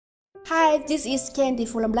Hi, this is Candy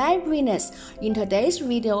from Live Venus. In today's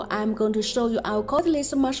video, I'm going to show you our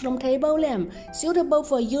cordless mushroom table lamp, suitable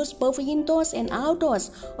for use both indoors and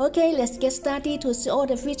outdoors. Okay, let's get started to see all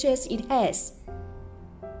the features it has.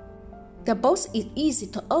 The box is easy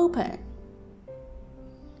to open.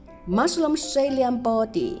 Mushroom shaped lamp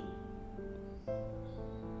body.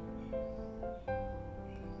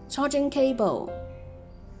 Charging cable.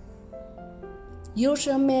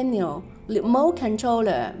 User manual. Remote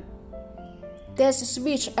controller. There's a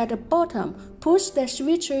switch at the bottom. Push the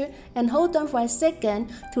switch and hold on for a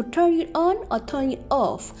second to turn it on or turn it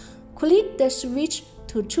off. Click the switch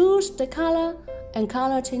to choose the color and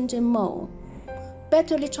color changing mode.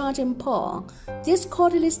 Battery charging port. This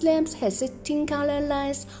cordless lamp has 16 color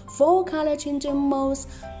lights, 4 color changing modes,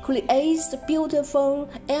 creates beautiful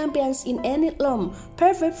ambience in any room,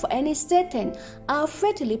 perfect for any setting. Our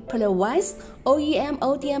factory provides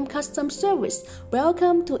OEM/ODM custom service.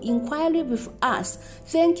 Welcome to inquiry with us.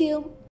 Thank you.